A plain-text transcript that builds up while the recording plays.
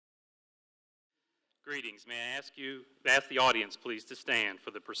Greetings. May I ask the audience, please, to stand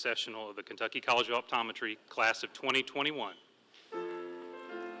for the processional of the Kentucky College of Optometry class of 2021.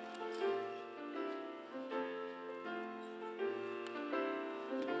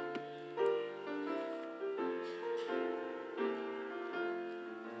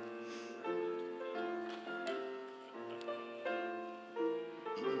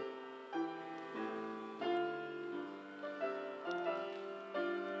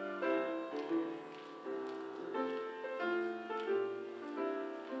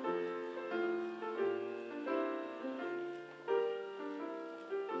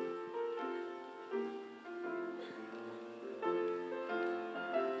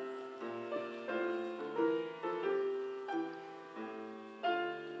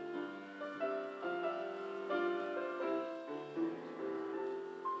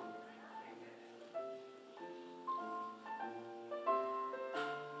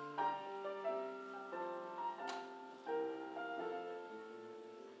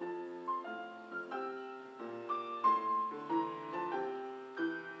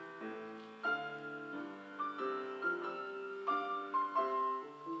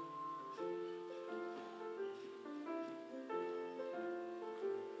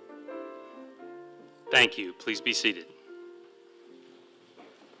 Thank you. Please be seated.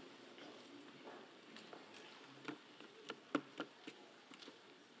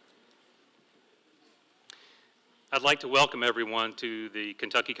 I'd like to welcome everyone to the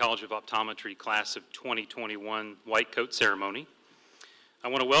Kentucky College of Optometry class of 2021 white coat ceremony. I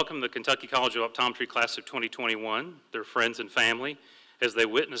want to welcome the Kentucky College of Optometry class of 2021, their friends and family, as they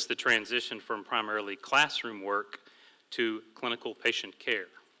witness the transition from primarily classroom work to clinical patient care.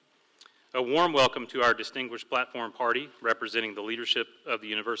 A warm welcome to our distinguished platform party representing the leadership of the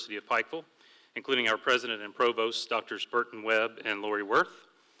University of Pikeville, including our president and provost, Drs. Burton Webb and Lori Worth.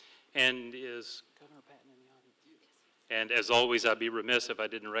 And is Governor Patton in the audience? And as always, I'd be remiss if I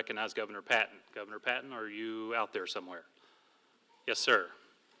didn't recognize Governor Patton. Governor Patton, are you out there somewhere? Yes, sir.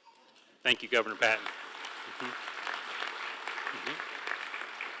 Thank you, Governor Patton.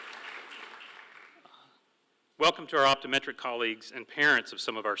 Welcome to our optometric colleagues and parents of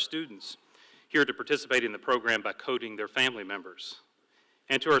some of our students here to participate in the program by coding their family members.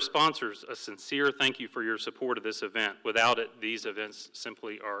 And to our sponsors, a sincere thank you for your support of this event. Without it, these events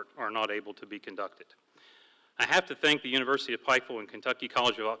simply are not able to be conducted. I have to thank the University of Pikeville and Kentucky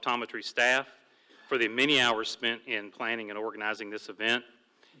College of Optometry staff for the many hours spent in planning and organizing this event.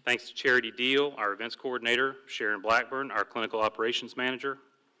 Thanks to Charity Deal, our events coordinator, Sharon Blackburn, our clinical operations manager,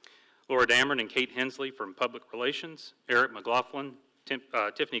 Laura Dameron and Kate Hensley from Public Relations, Eric McLaughlin,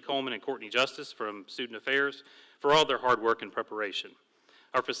 Tiffany Coleman and Courtney Justice from Student Affairs for all their hard work and preparation.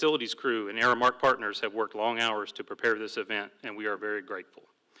 Our facilities crew and Aramark partners have worked long hours to prepare this event, and we are very grateful.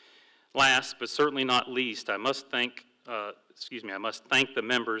 Last, but certainly not least, I must thank the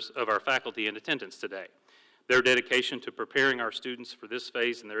members of our faculty in attendance today. Their dedication to preparing our students for this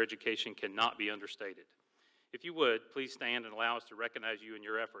phase in their education cannot be understated. If you would, please stand and allow us to recognize you in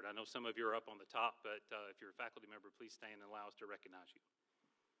your effort. I know some of you are up on the top, but if you're a faculty member, please stand and allow us to recognize you.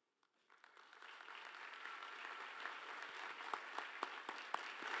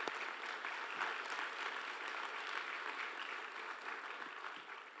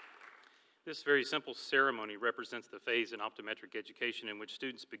 This very simple ceremony represents the phase in optometric education in which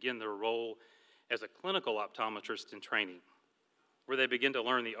students begin their role as a clinical optometrist in training, where they begin to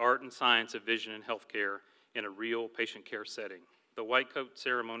learn the art and science of vision and healthcare in a real patient care setting. The white coat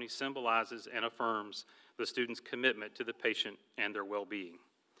ceremony symbolizes and affirms the students' commitment to the patient and their well-being.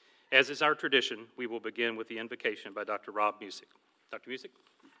 As is our tradition, we will begin with the invocation by Dr. Rob Musick. Dr. Musick?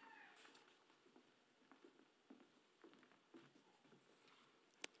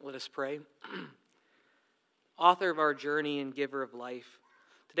 Let us pray. Author of our journey and giver of life,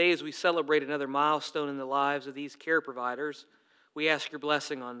 today as we celebrate another milestone in the lives of these care providers, we ask your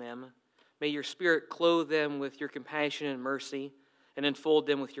blessing on them. May your Spirit clothe them with your compassion and mercy and enfold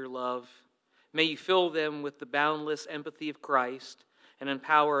them with your love. May you fill them with the boundless empathy of Christ and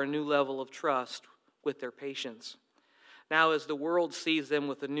empower a new level of trust with their patients. Now, as the world sees them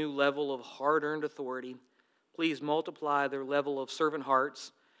with a new level of hard-earned authority, please multiply their level of servant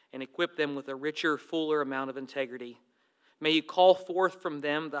hearts and equip them with a richer, fuller amount of integrity. May you call forth from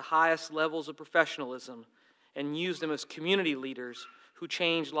them the highest levels of professionalism and use them as community leaders who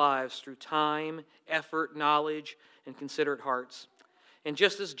change lives through time, effort, knowledge, and considerate hearts. And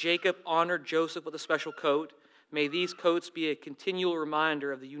just as Jacob honored Joseph with a special coat, may these coats be a continual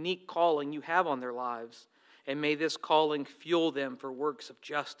reminder of the unique calling you have on their lives, and may this calling fuel them for works of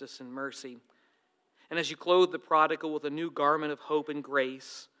justice and mercy. And as you clothe the prodigal with a new garment of hope and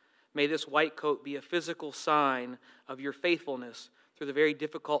grace, May this white coat be a physical sign of your faithfulness through the very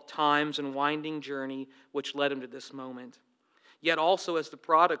difficult times and winding journey which led him to this moment. Yet also as the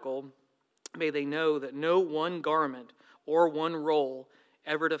prodigal, may they know that no one garment or one role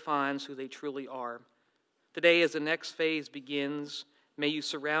ever defines who they truly are. Today, as the next phase begins, may you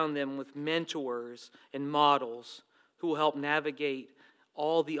surround them with mentors and models who will help navigate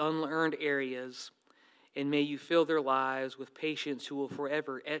all the unlearned areas, and may you fill their lives with patience who will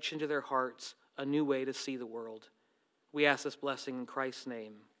forever etch into their hearts a new way to see the world. We ask this blessing in Christ's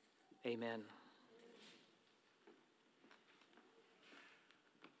name. Amen.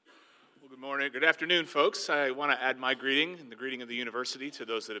 Well, good morning. Good afternoon, folks. I want to add my greeting and the greeting of the university to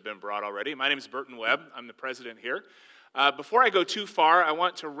those that have been brought already. My name is Burton Webb. I'm the president here. Before I go too far, I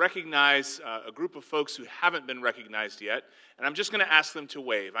want to recognize a group of folks who haven't been recognized yet, and I'm just going to ask them to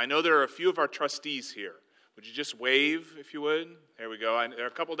wave. I know there are a few of our trustees here. Would you just wave, if you would? There we go. There are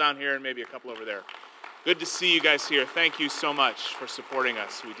a couple down here and maybe a couple over there. Good to see you guys here. Thank you so much for supporting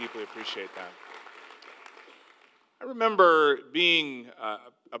us. We deeply appreciate that. I remember being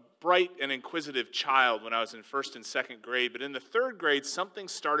a bright and inquisitive child when I was in first and second grade, but in the third grade, something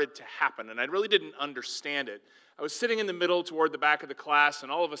started to happen, and I really didn't understand it. I was sitting in the middle toward the back of the class,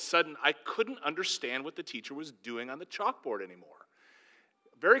 and all of a sudden, I couldn't understand what the teacher was doing on the chalkboard anymore.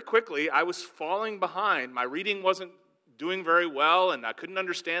 Very quickly, I was falling behind. My reading wasn't doing very well, and I couldn't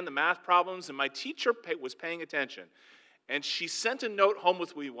understand the math problems, and my teacher was paying attention. And she sent a note home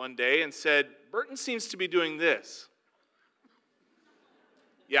with me one day and said, "Burton seems to be doing this."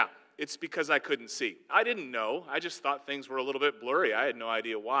 Yeah, it's because I couldn't see. I didn't know. I just thought things were a little bit blurry. I had no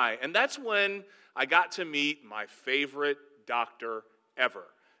idea why. And that's when I got to meet my favorite doctor ever.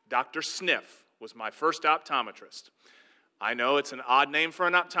 Dr. Sniff was my first optometrist. I know it's an odd name for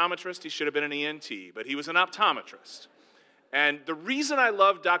an optometrist. He should have been an ENT, but he was an optometrist. And the reason I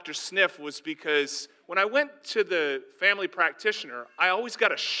loved Dr. Sniff was because when I went to the family practitioner, I always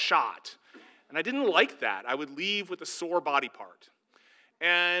got a shot. And I didn't like that. I would leave with a sore body part.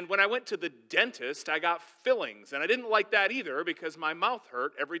 And when I went to the dentist, I got fillings. And I didn't like that either because my mouth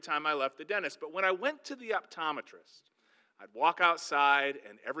hurt every time I left the dentist. But when I went to the optometrist, I'd walk outside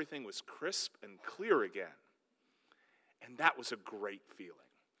and everything was crisp and clear again. And that was a great feeling.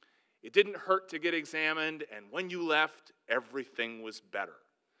 It didn't hurt to get examined, and when you left, everything was better.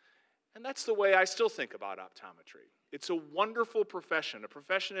 And that's the way I still think about optometry. It's a wonderful profession, a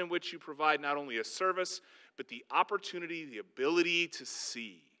profession in which you provide not only a service, but the opportunity, the ability to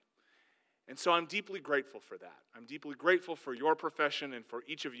see. And so I'm deeply grateful for that. I'm deeply grateful for your profession and for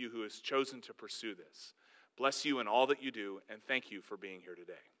each of you who has chosen to pursue this. Bless you in all that you do, and thank you for being here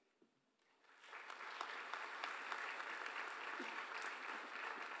today.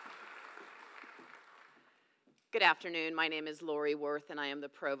 Good afternoon. My name is Lori Worth, and I am the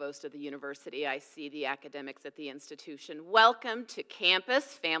provost of the university. I see the academics at the institution. Welcome to campus,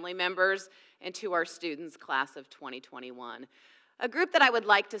 family members, and to our students, class of 2021. A group that I would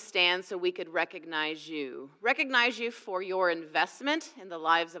like to stand so we could recognize you for your investment in the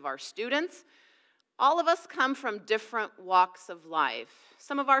lives of our students. All of us come from different walks of life.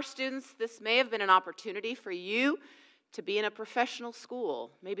 Some of our students, this may have been an opportunity for you to be in a professional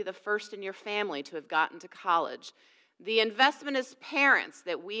school, maybe the first in your family to have gotten to college. The investment as parents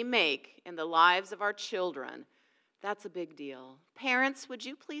that we make in the lives of our children, that's a big deal. Parents, would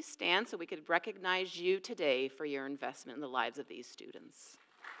you please stand so we could recognize you today for your investment in the lives of these students?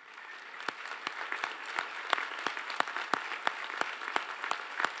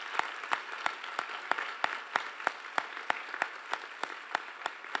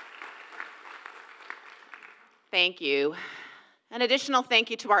 Thank you. An additional thank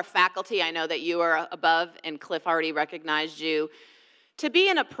you to our faculty. I know that you are above, and Cliff already recognized you. To be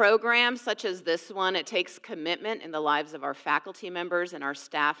in a program such as this one, it takes commitment in the lives of our faculty members and our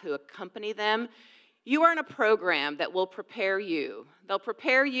staff who accompany them. You are in a program that will prepare you. They'll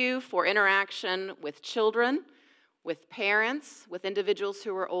prepare you for interaction with children, with parents, with individuals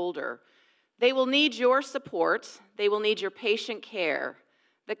who are older. They will need your support. They will need your patient care.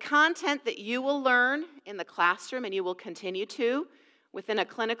 The content that you will learn in the classroom, and you will continue to, within a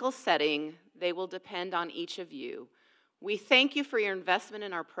clinical setting, they will depend on each of you. We thank you for your investment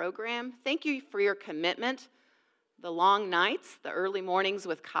in our program. Thank you for your commitment, the long nights, the early mornings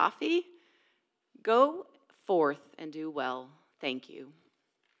with coffee. Go forth and do well. Thank you.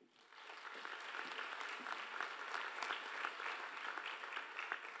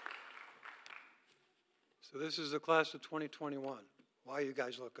 So this is the class of 2021. Wow, you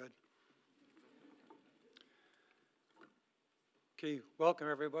guys look good. Okay, welcome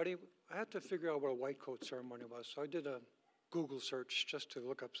everybody. I had to figure out what a white coat ceremony was, so I did a Google search just to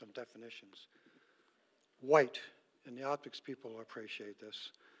look up some definitions. White, and the optics people will appreciate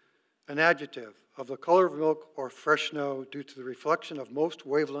this. An adjective, of the color of milk or fresh snow due to the reflection of most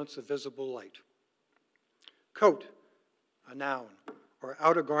wavelengths of visible light. Coat, a noun, or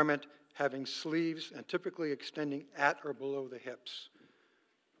outer garment having sleeves and typically extending at or below the hips.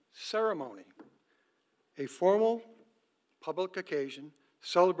 Ceremony, a formal public occasion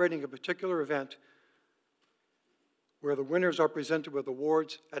celebrating a particular event where the winners are presented with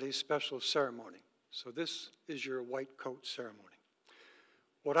awards at a special ceremony. So this is your white coat ceremony.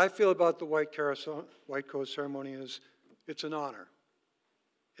 What I feel about the white coat ceremony is it's an honor.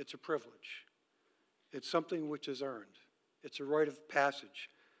 It's a privilege. It's something which is earned. It's a rite of passage,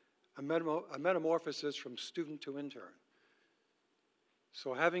 a metamorphosis from student to intern.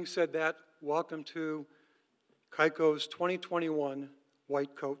 So having said that, welcome to KICO's 2021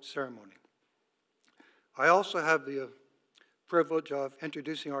 White Coat Ceremony. I also have the privilege of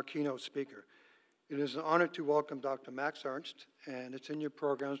introducing our keynote speaker. It is an honor to welcome Dr. Max Ernst, and it's in your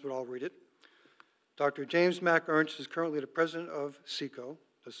programs, but I'll read it. Dr. James Mack Ernst is currently the president of SECO,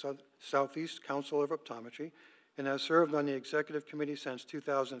 the Southeast Council of Optometry, and has served on the executive committee since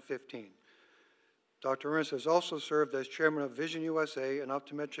 2015. Dr. Ernst has also served as chairman of Vision USA, an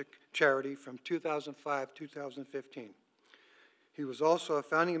optometric charity, from 2005 to 2015. He was also a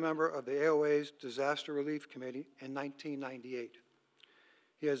founding member of the AOA's Disaster Relief Committee in 1998.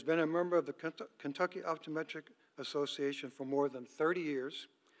 He has been a member of the Kentucky Optometric Association for more than 30 years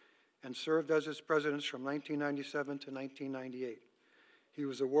and served as its president from 1997 to 1998. He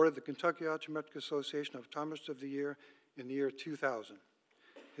was awarded the Kentucky Optometric Association Optometrist of the Year in the year 2000.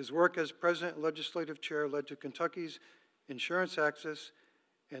 His work as president and legislative chair led to Kentucky's insurance access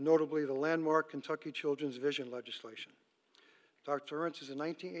and notably the landmark Kentucky Children's Vision legislation. Dr. Ernst is a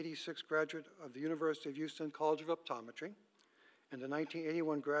 1986 graduate of the University of Houston College of Optometry and a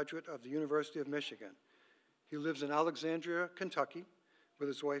 1981 graduate of the University of Michigan. He lives in Alexandria, Kentucky, with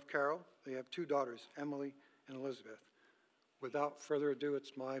his wife, Carol. They have two daughters, Emily and Elizabeth. Without further ado,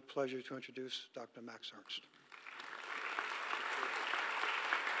 it's my pleasure to introduce Dr. Max Ernst.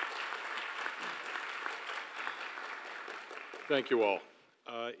 Thank you all.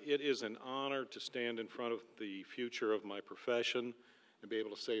 It is an honor to stand in front of the future of my profession and be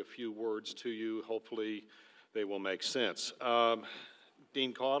able to say a few words to you. Hopefully they will make sense.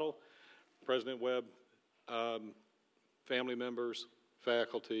 Dean Caudle, President Webb, family members,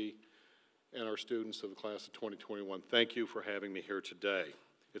 faculty, and our students of the class of 2021, thank you for having me here today.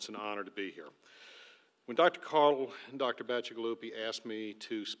 It's an honor to be here. When Dr. Caudle and Dr. Bacigalupi asked me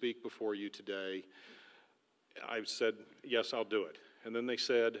to speak before you today, I said, yes, I'll do it. And then they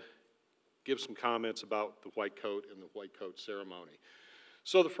said, give some comments about the white coat and the white coat ceremony.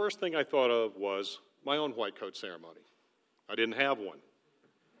 So the first thing I thought of was my own white coat ceremony. I didn't have one.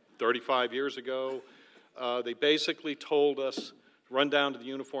 35 years ago, they basically told us, run down to the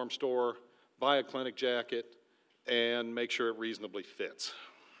uniform store, buy a clinic jacket, and make sure it reasonably fits.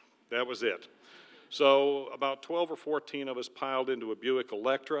 That was it. So about 12 or 14 of us piled into a Buick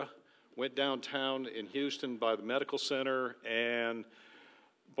Electra, went downtown in Houston by the medical center and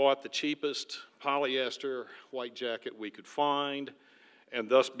bought the cheapest polyester white jacket we could find, and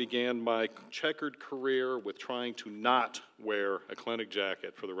thus began my checkered career with trying to not wear a clinic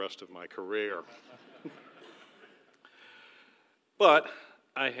jacket for the rest of my career. But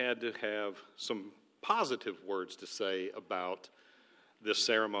I had to have some positive words to say about this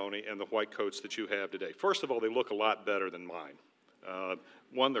ceremony and the white coats that you have today. First of all, they look a lot better than mine.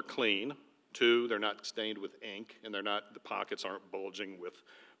 One, they're clean. Two, they're not stained with ink, and the pockets aren't bulging with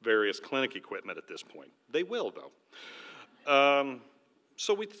various clinic equipment at this point. They will, though.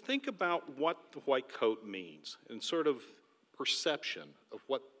 So we think about what the white coat means and sort of perception of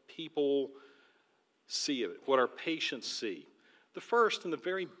what people see of it, what our patients see. The first and the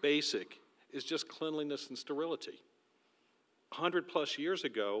very basic is just cleanliness and sterility. 100 plus years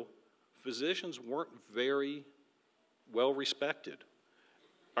ago, physicians weren't very well respected.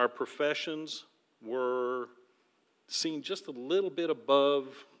 Our professions were seen just a little bit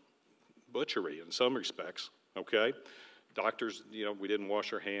above butchery in some respects, okay? Doctors, we didn't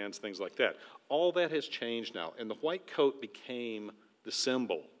wash our hands, things like that. All that has changed now, and the white coat became the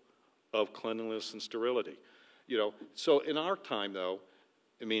symbol of cleanliness and sterility. So in our time, though,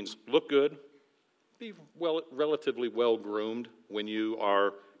 it means look good, be relatively well-groomed when you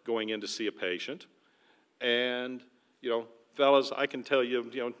are going in to see a patient, and, fellas, I can tell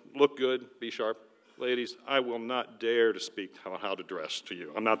you, look good, be sharp. Ladies, I will not dare to speak how to dress to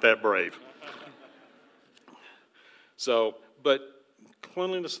you. I'm not that brave. So, but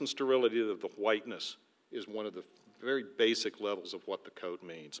cleanliness and sterility of the whiteness is one of the very basic levels of what the code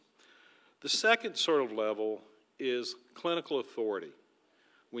means. The second sort of level is clinical authority.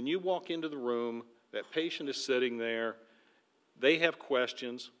 When you walk into the room, that patient is sitting there, they have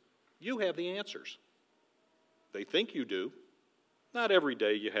questions, you have the answers. They think you do. Not every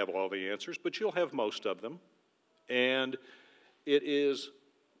day you have all the answers, but you'll have most of them. And it is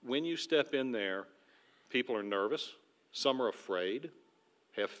when you step in there, people are nervous, some are afraid,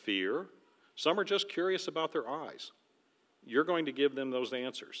 have fear, some are just curious about their eyes. You're going to give them those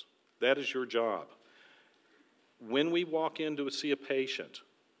answers. That is your job. When we walk in to see a patient,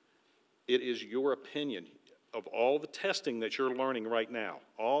 it is your opinion of all the testing that you're learning right now,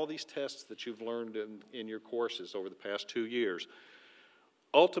 all these tests that you've learned in your courses over the past 2 years,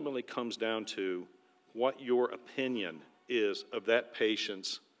 ultimately comes down to what your opinion is of that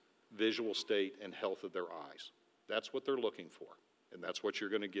patient's visual state and health of their eyes. That's what they're looking for, and that's what you're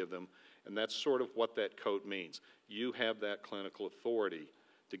going to give them, and that's sort of what that code means. You have that clinical authority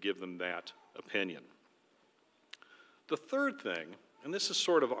to give them that opinion. The third thing, and this is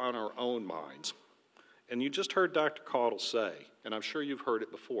sort of on our own minds, and you just heard Dr. Caudle say, and I'm sure you've heard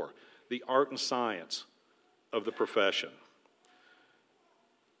it before, the art and science of the profession.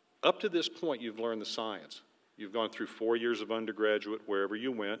 Up to this point, you've learned the science. You've gone through 4 years of undergraduate wherever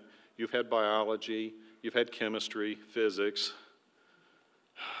you went. You've had biology, you've had chemistry, physics,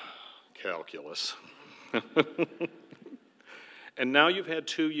 calculus. And now you've had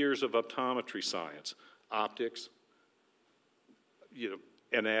 2 years of optometry science, optics,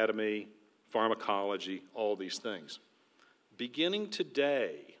 anatomy, pharmacology, all these things. Beginning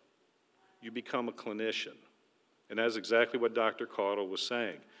today, you become a clinician. And that's exactly what Dr. Caudle was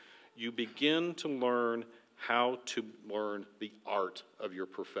saying. You begin to learn how to learn the art of your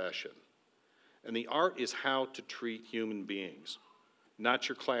profession. And the art is how to treat human beings, not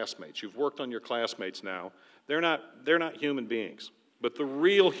your classmates. You've worked on your classmates now. They're not human beings. But the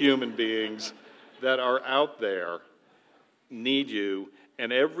real human beings that are out there need you,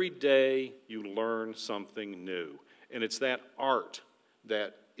 and every day you learn something new. And it's that art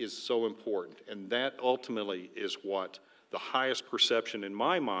that is so important, and that ultimately is what the highest perception in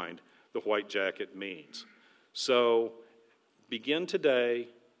my mind the white jacket means. So begin today,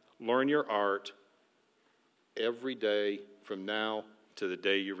 learn your art every day from now to the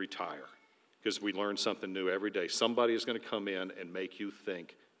day you retire, because we learn something new every day. Somebody is going to come in and make you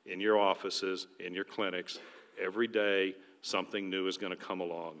think in your offices, in your clinics. Every day something new is going to come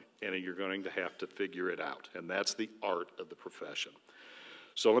along, and you're going to have to figure it out, and that's the art of the profession.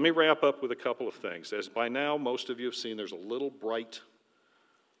 So let me wrap up with a couple of things. As by now most of you have seen, there's a little bright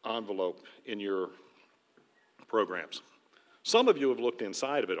envelope in your programs. Some of you have looked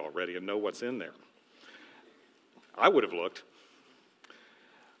inside of it already and know what's in there. I would have looked.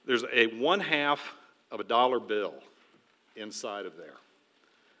 There's a 1/2 of a dollar bill inside of there.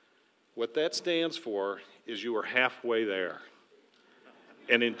 What that stands for is you are halfway there.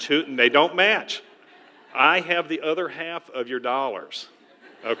 And they don't match. I have the other half of your dollars,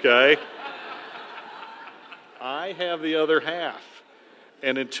 okay? I have the other half.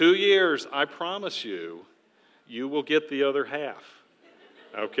 And in 2 years, I promise you, you will get the other half,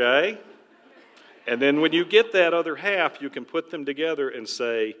 okay? And then when you get that other half, you can put them together and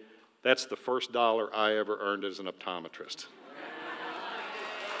say, that's the first dollar I ever earned as an optometrist.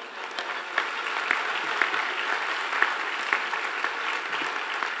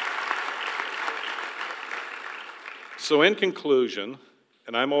 So in conclusion,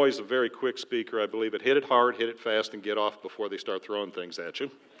 and I'm always a very quick speaker, I believe it, hit it hard, hit it fast, and get off before they start throwing things at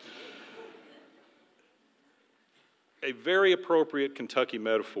you. A very appropriate Kentucky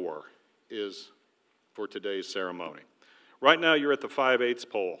metaphor is for today's ceremony. Right now you're at the 5/8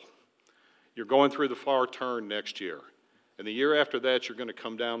 pole. You're going through the far turn next year. And the year after that, you're going to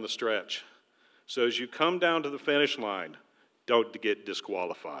come down the stretch. So as you come down to the finish line, don't get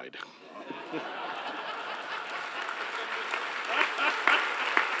disqualified.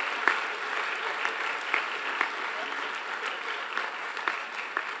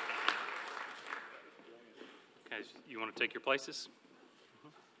 Guys, you want to take your places?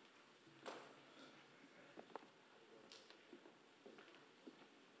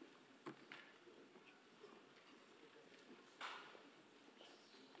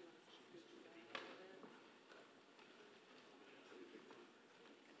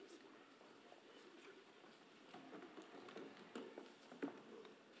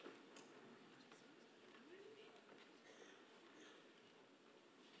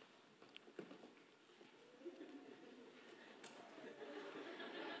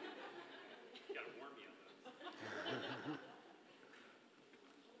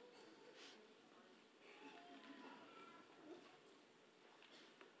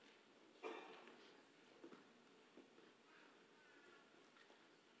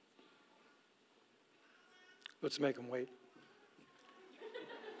 Let's make them wait.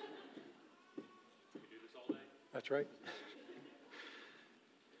 That's right.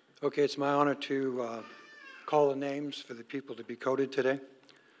 Okay, it's my honor to call the names for the people to be coded today.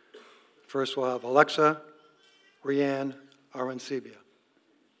 First, we'll have Alexa, Rianne, Arancibia.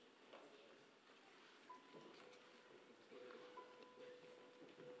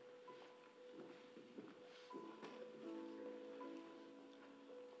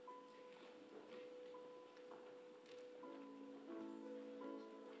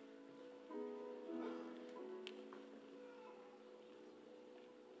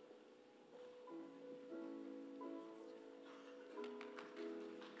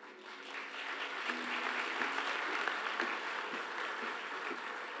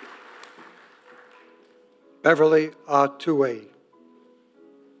 Beverly Atue.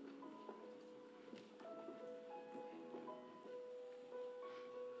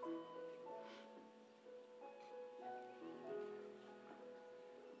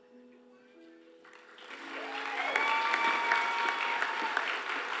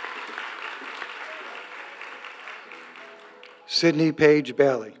 Sydney Page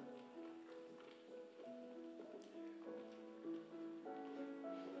Bailey.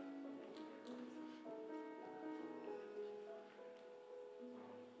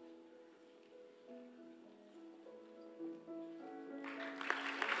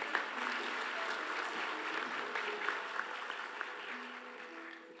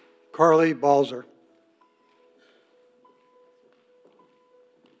 Carly Balzer.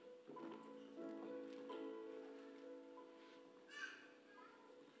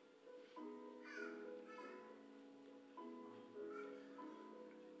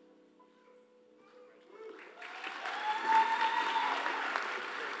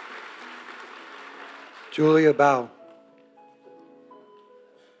 Julia Bow.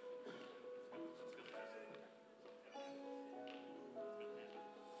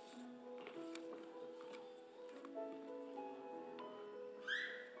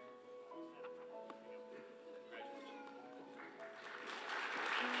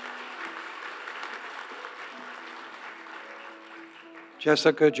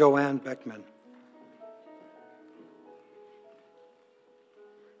 Jessica Joanne Beckman.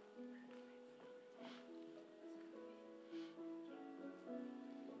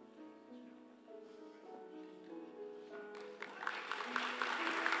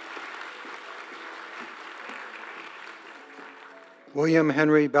 William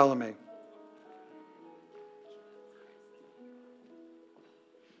Henry Bellamy.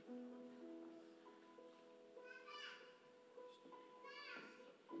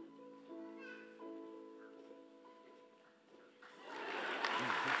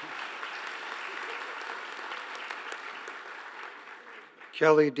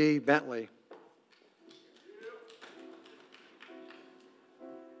 Kelly D. Bentley.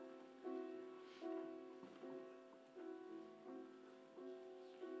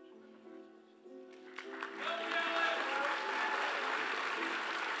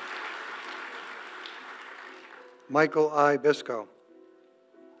 Michael I. Bisco.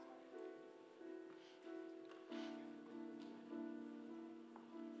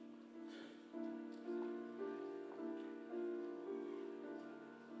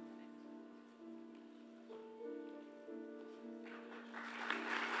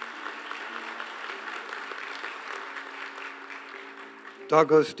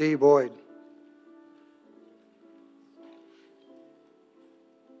 Douglas D. Boyd.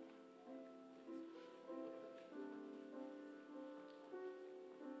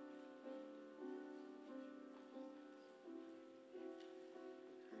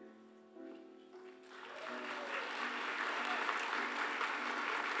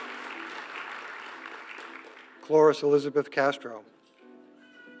 Cloris Elizabeth Castro.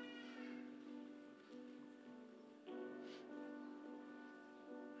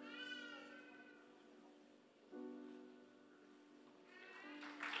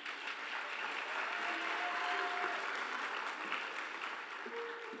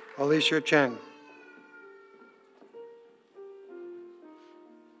 Alicia Cheng.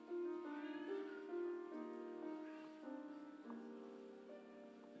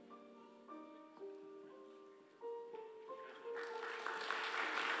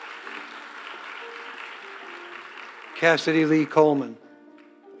 Cassidy Lee Coleman.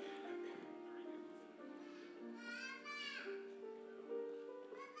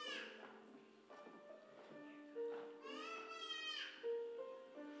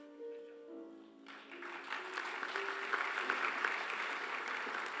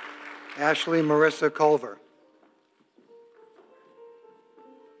 Ashley Marissa Culver.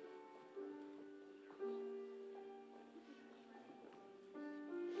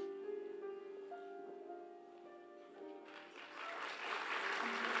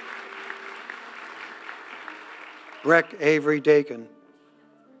 Breck Avery Dakin.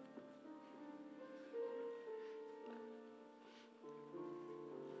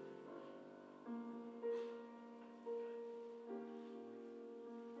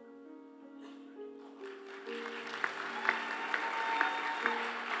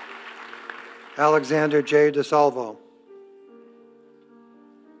 Alexander J. DeSalvo.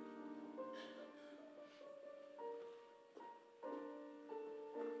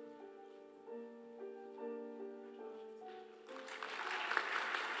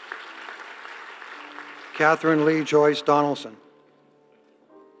 Catherine Lee Joyce Donaldson.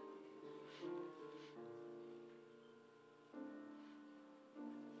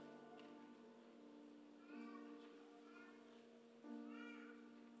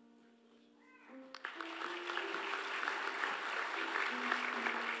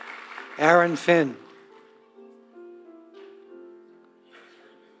 Aaron Finn.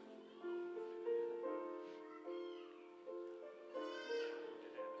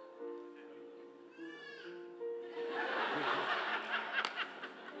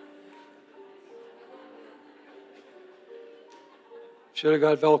 Should have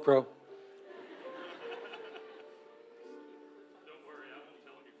got Velcro. Don't worry, I won't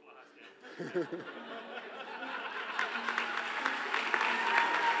tell him he flies down.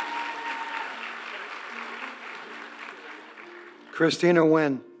 Christina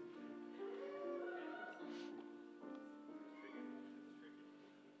Nguyen.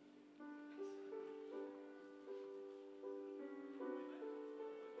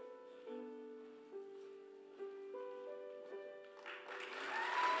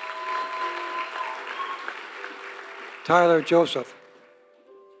 Tyler Joseph.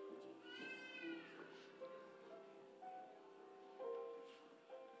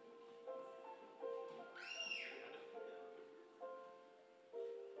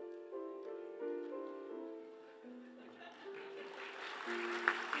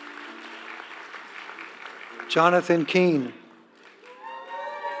 Jonathan Keene.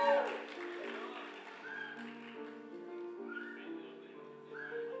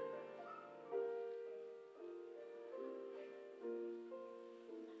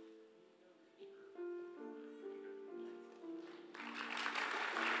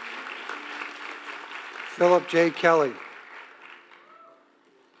 Philip J. Kelly.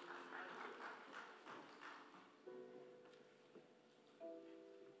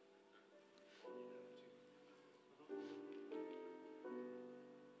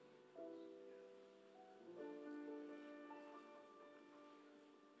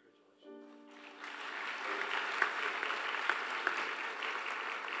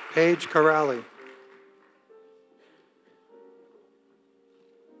 Paige Corrali.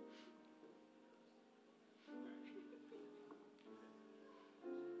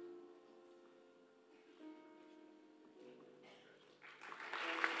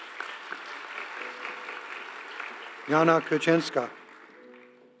 Jana Kuchinska.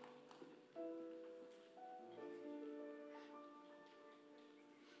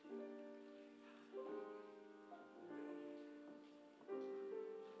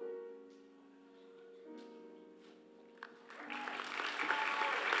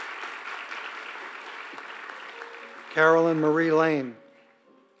 Carolyn Marie Lane.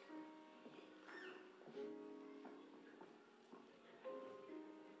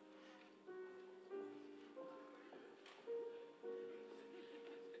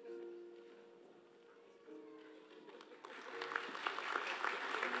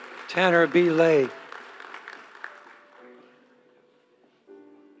 Tanner B. Lay.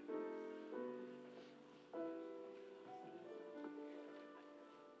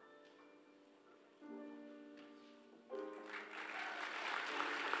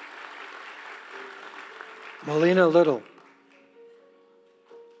 Melina Little.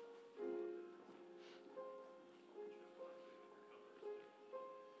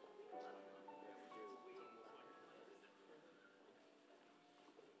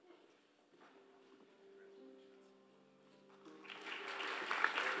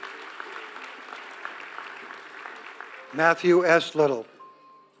 Matthew S. Little.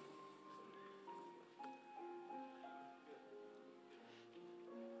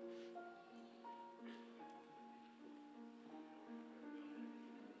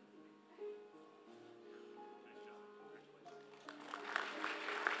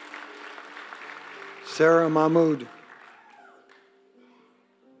 Sarah Mahmood.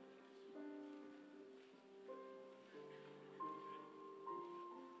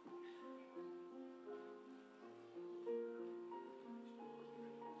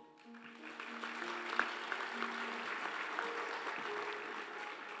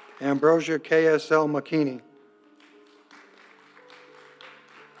 Ambrosia KSL McKinney.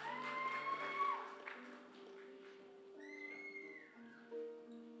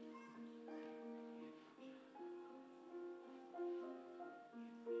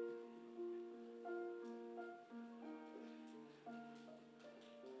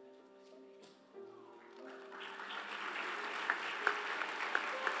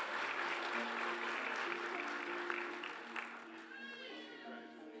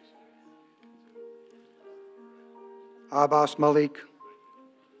 Abbas Malik,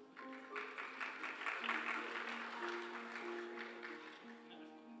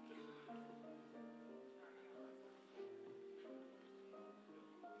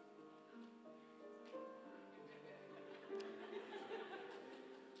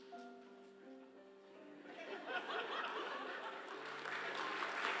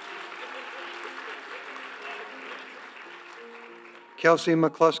 Kelsey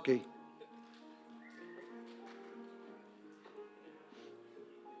McCluskey,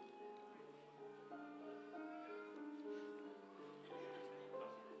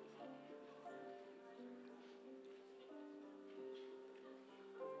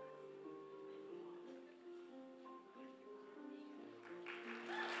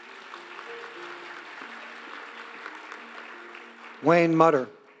 Wayne Mutter,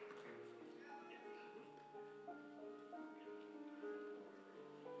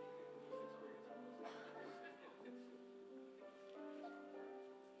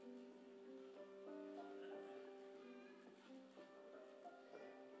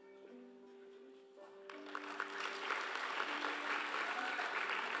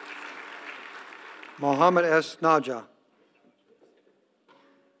 Mohammed S. Naja,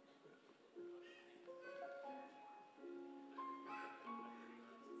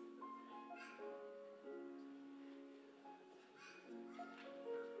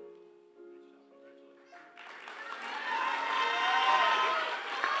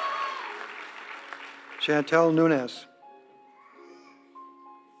 Chantel Nunes,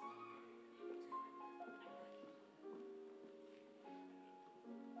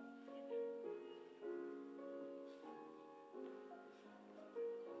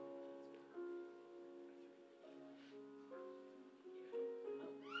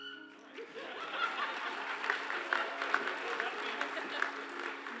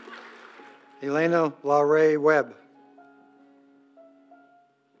 Elena LaRae Webb,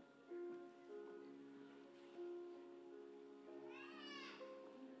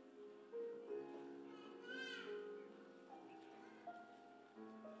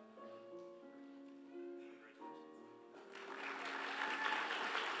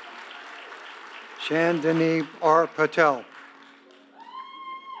 Chandini R. Patel,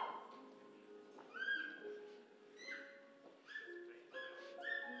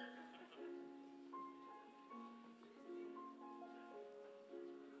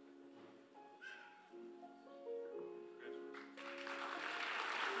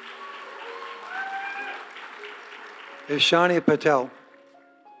 Ishani Patel,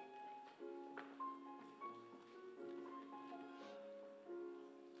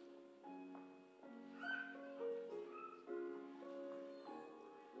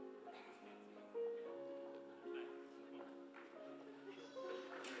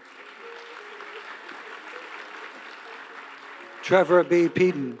 Trevor B.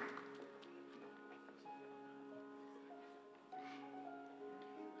 Peden,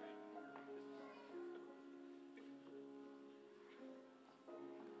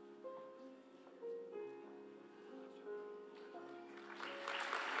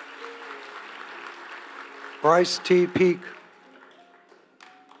 Bryce T. Peak,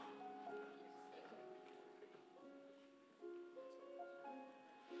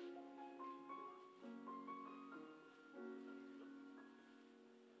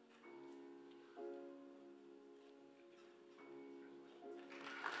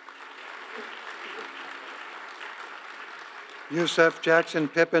 Yusef Jackson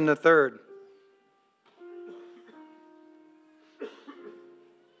Pippin III,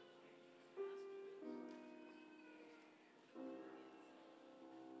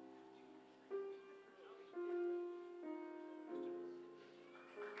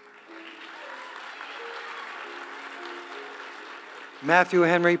 Matthew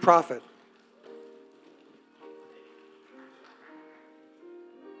Henry Prophet,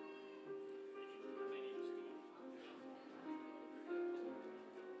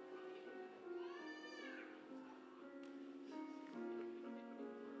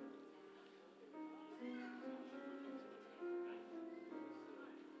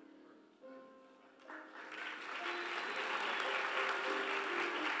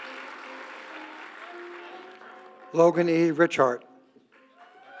 Logan E. Richart,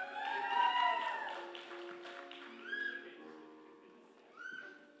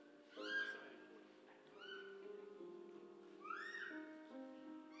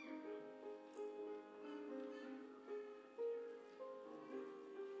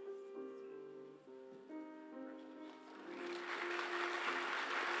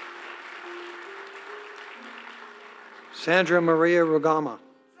 Sandra Maria Rugama,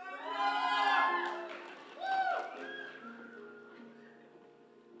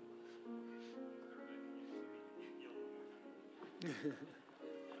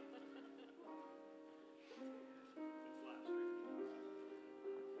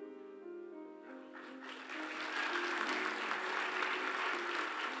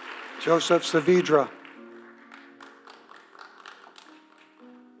 Joseph Saavedra.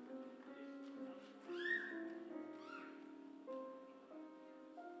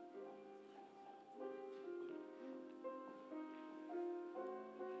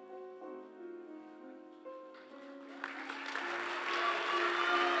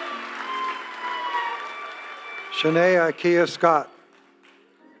 Shanae Ikea Scott.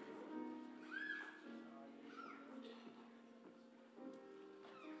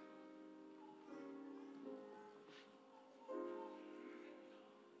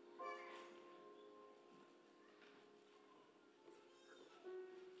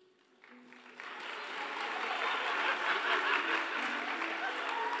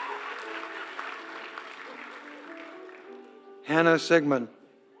 Hannah Sigmund.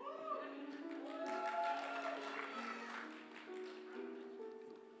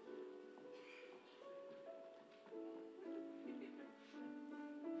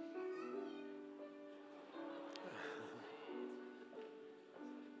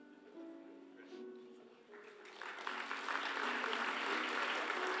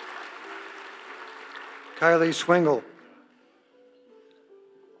 Kylie Swingle.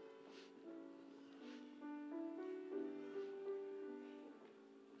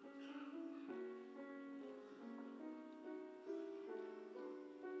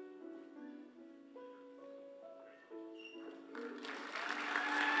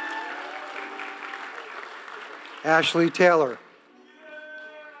 Ashley Taylor.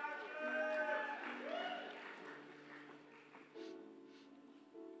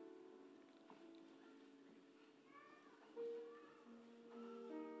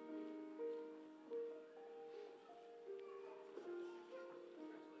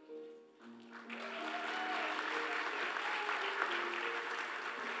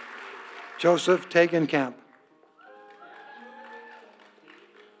 Joseph Tegenkamp.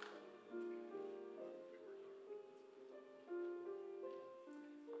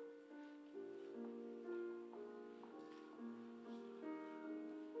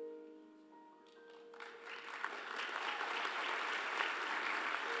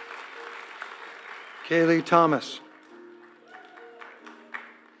 Kaylee Thomas.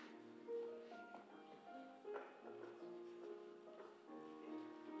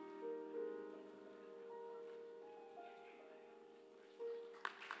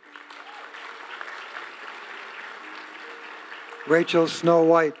 Rachel Snow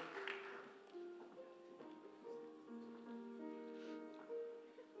White.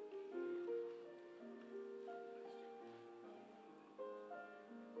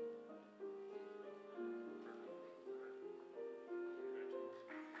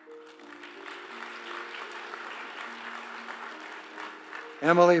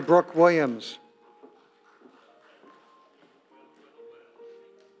 Emily Brooke Williams.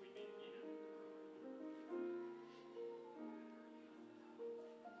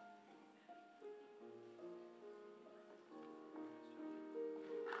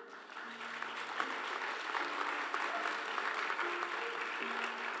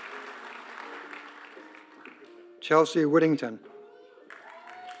 Chelsea Whittington.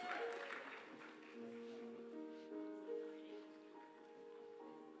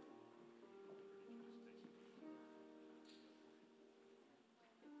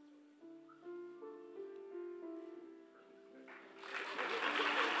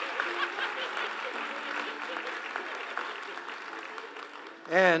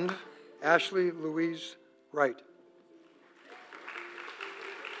 And Ashley Louise Wright.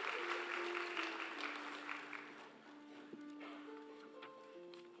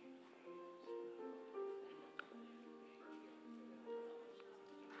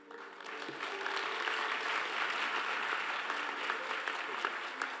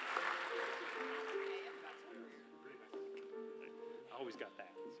 I always got that.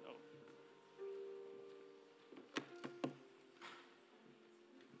 So.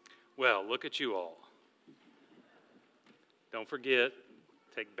 Well, look at you all. Don't forget,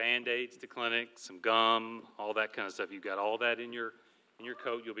 take Band-Aids to clinic, some gum, all that kind of stuff. You've got all that in your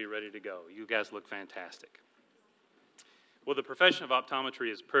coat, you'll be ready to go. You guys look fantastic. Well, the profession of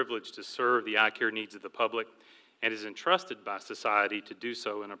optometry is privileged to serve the eye care needs of the public and is entrusted by society to do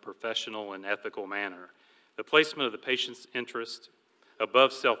so in a professional and ethical manner. The placement of the patient's interest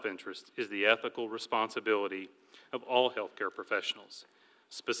above self-interest is the ethical responsibility of all healthcare professionals.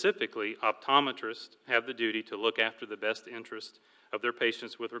 Specifically, optometrists have the duty to look after the best interest of their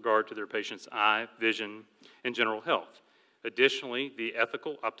patients with regard to their patient's eye, vision, and general health. Additionally, the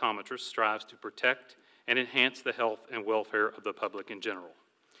ethical optometrist strives to protect and enhance the health and welfare of the public in general.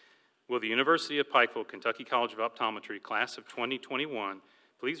 Will the University of Pikeville, Kentucky College of Optometry, class of 2021,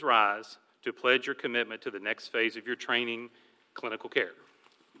 please rise to pledge your commitment to the next phase of your training, clinical care.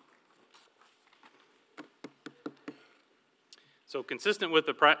 So consistent with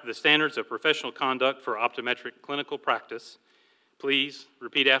the standards of professional conduct for optometric clinical practice, please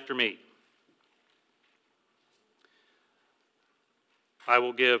repeat after me. I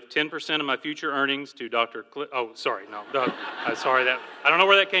will give 10% of my future earnings to Dr. Sorry, I don't know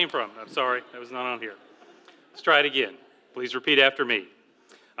where that came from. I'm sorry, that was not on here. Let's try it again. Please repeat after me.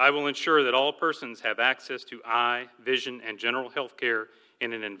 I will ensure that all persons have access to eye, vision, and general health care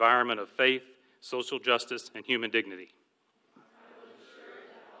in an environment of faith, social justice, and human dignity.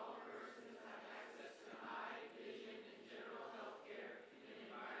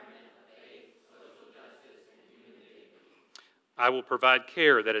 I will provide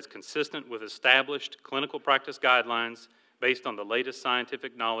care that is consistent with established clinical practice guidelines based on the latest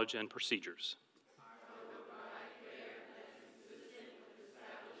scientific knowledge and procedures.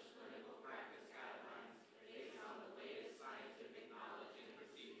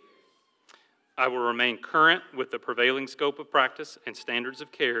 I will remain current with the prevailing scope of practice and standards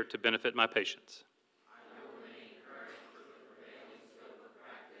of care to benefit my patients.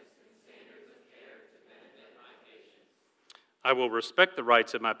 I will respect the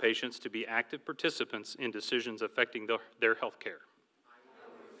rights of my patients to be active participants in decisions affecting their health care.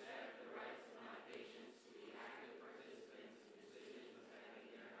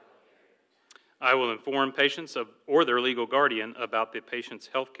 I will inform patients or their legal guardian about the patient's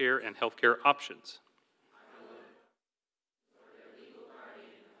health care and health care options.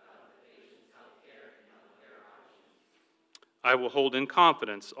 I will hold in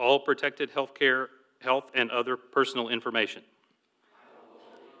confidence all protected health and other personal information.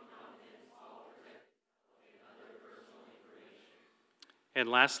 And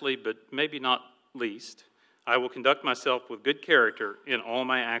lastly, but maybe not least, I will conduct myself with good character in all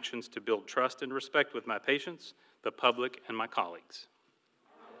my actions to build trust and respect with my patients, the public, and my colleagues.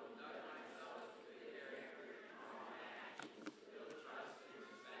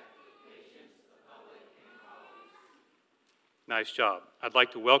 Nice job. I'd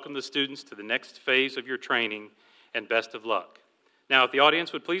like to welcome the students to the next phase of your training, and best of luck. Now, if the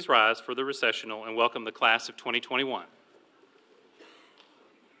audience would please rise for the recessional and welcome the class of 2021.